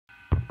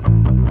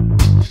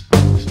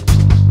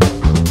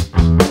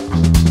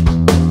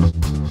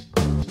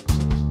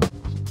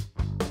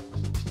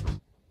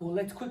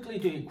let's quickly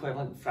do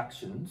equivalent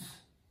fractions.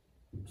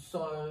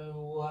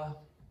 So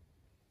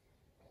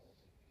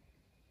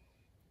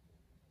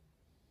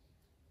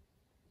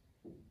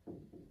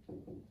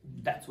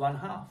that's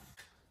 1/2.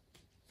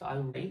 So I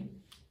will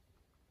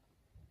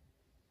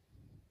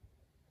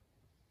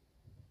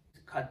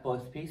cut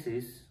both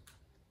pieces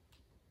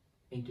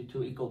into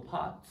 2 equal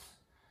parts.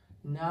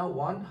 Now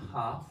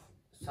 1/2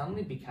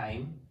 suddenly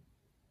became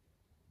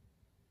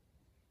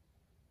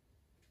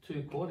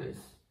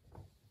 2/4.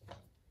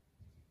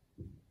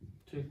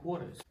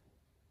 2/4.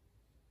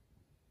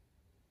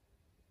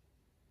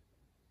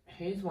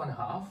 Here's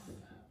 1/2.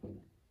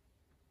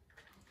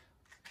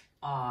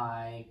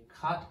 I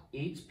cut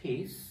each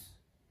piece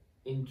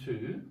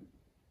into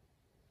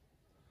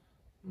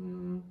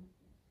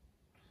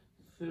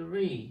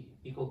 3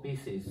 equal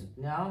pieces.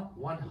 Now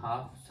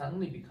 1/2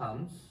 suddenly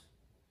becomes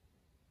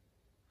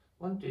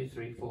 1, 2,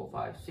 3, 4,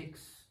 5,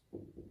 6,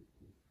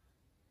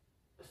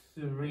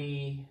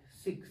 3,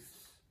 6.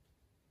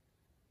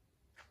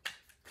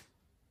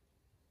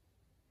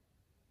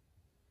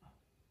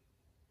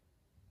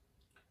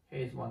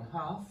 Here's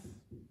 1/2.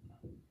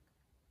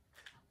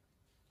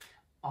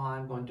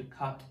 I'm going to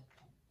cut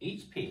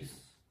each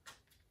piece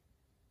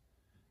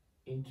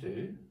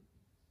into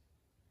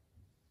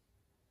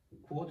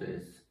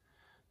quarters.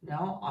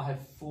 Now I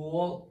have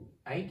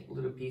 8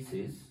 little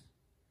pieces,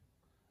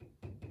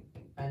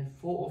 and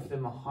 4 of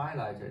them are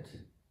highlighted.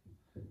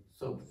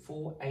 So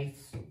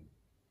 4/8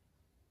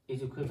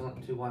 is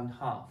equivalent to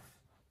 1/2.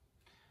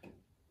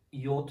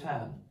 Your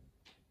turn.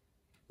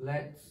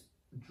 Let's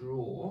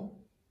draw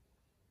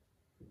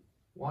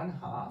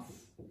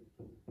 1/2.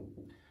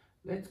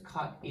 Let's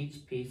cut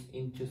each piece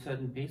into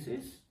certain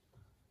pieces.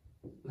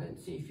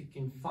 Let's see if you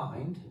can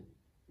find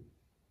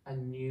a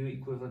new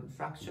equivalent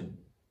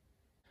fraction.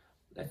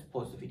 Let's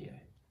pause the video.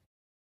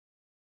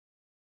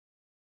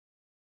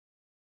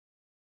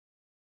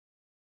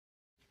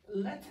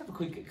 Let's have a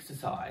quick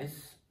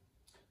exercise.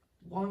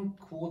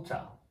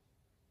 1/4.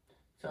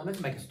 So let's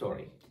make a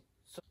story.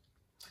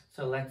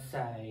 So let's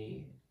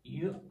say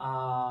you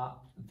are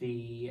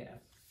the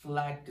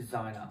flag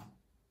designer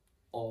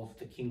of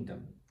the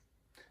kingdom,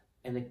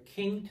 and the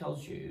king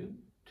tells you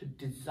to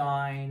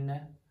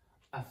design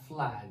a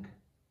flag,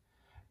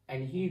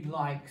 and he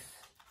likes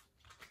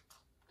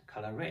the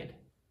color red,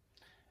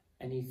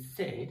 and he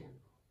said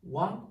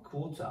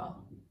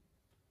 1/4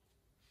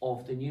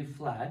 of the new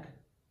flag,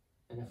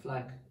 and the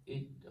flag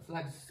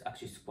is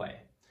actually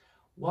square.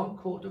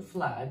 1/4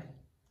 flag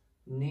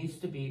needs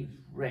to be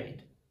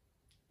red,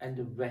 and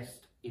the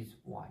rest is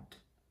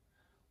white.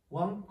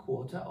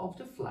 1/4 of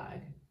the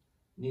flag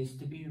needs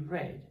to be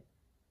red.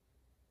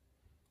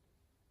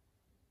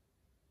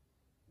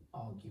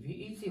 I'll give you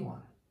an easy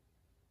one.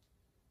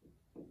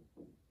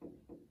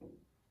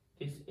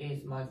 This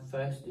is my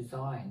first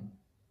design,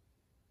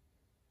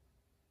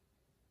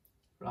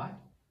 right?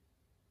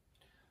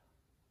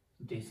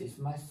 This is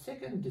my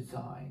second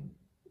design.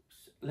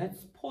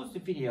 Let's pause the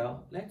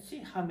video. Let's see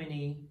how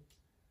many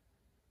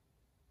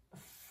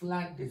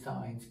flag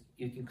designs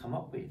you can come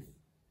up with.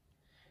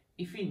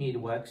 If you need a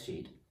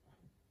worksheet,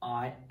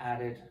 I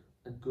added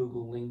a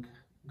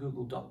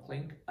Google Doc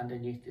link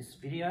underneath this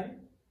video.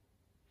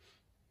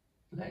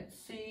 Let's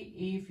see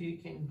if you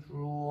can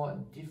draw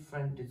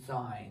different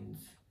designs.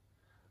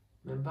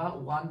 Remember,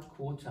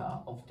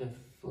 1/4 of the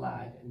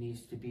flag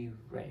needs to be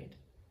red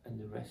and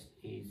the rest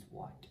is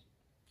white.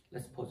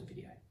 Let's pause the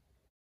video.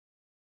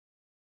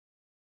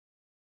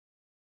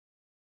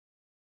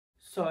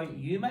 So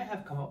you may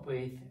have come up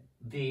with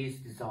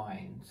these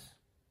designs.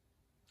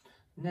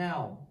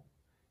 Now,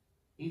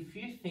 if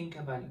you think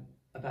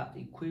about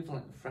the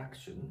equivalent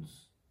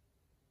fractions,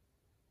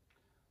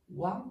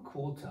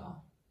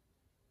 1/4,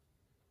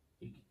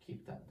 you can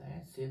keep that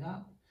there, see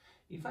that?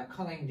 If I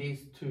color in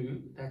these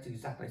two, that's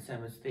exactly the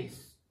same as this,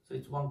 so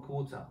it's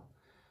 1/4.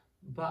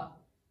 But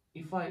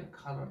if I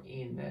color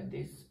in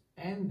this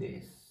and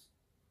this,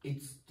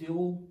 it's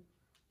still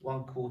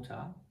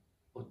 1/4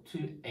 or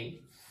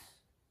 2/8.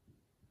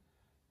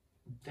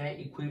 They're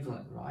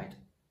equivalent, right?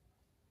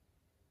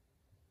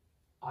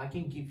 I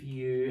can give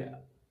you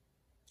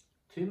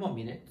 2 more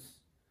minutes.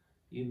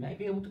 You may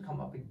be able to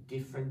come up with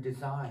different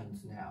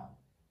designs now.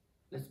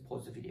 Let's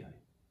pause the video.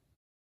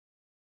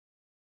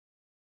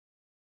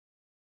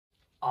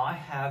 I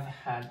have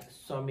had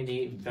so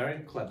many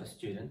very clever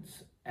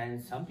students,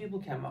 and some people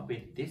came up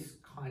with this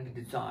kind of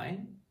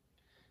design.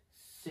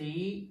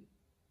 See,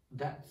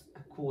 that's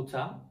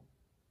 1/4,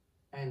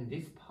 and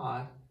this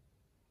part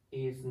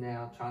is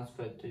now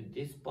transferred to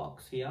this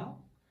box here.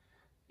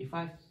 If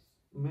I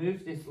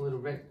move this little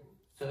red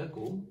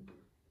circle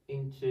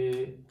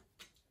into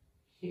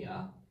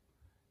here,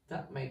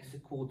 that makes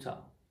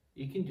 1/4.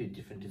 You can do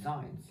different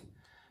designs.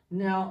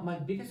 Now, my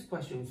biggest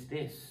question is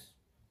this.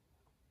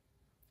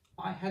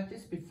 I had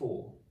this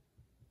before.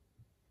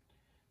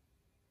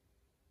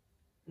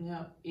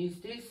 Now,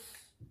 is this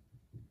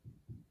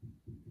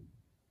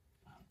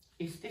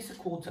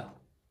 1/4?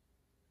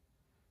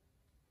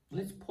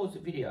 Let's pause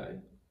the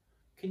video.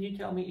 Can you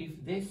tell me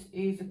if this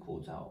is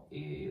 1/4?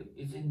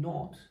 Is it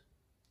not?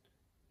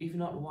 If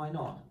not, why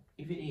not?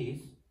 If it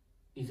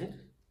is it?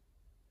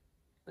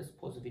 Let's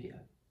pause the video.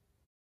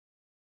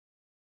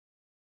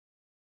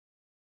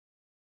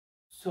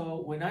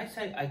 So when I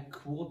say a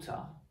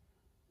quarter,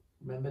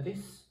 remember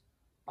this?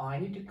 I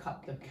need to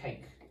cut the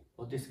cake,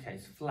 or this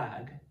case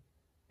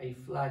a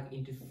flag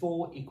into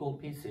 4 equal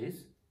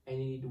pieces, and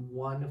you need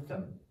one of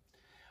them.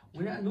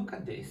 When I look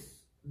at this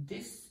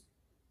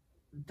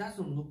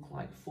doesn't look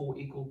like 4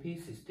 equal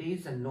pieces.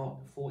 These are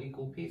not 4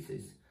 equal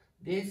pieces.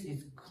 This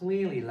is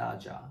clearly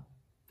larger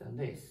than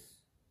this.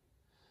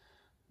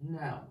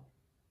 Now,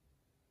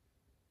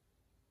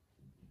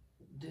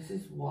 this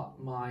is what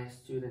my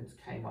students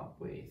came up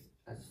with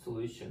as a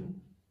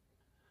solution.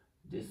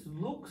 This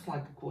looks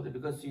like a quarter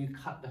because you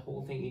cut the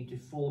whole thing into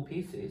 4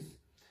 pieces.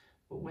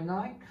 But when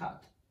I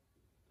cut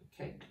the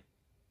cake,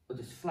 or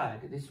this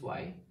flag this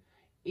way,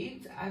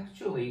 it's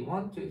actually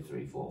 1, 2,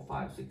 3, 4,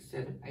 5, 6,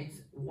 7, 8.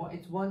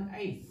 It's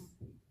 1/8.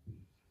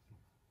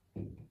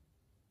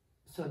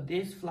 So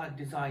this flag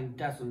design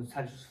doesn't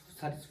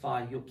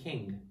satisfy your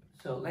king.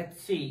 So let's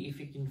see if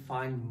you can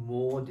find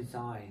more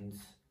designs.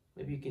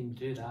 Maybe you can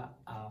do that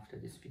after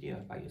this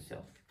video by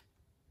yourself.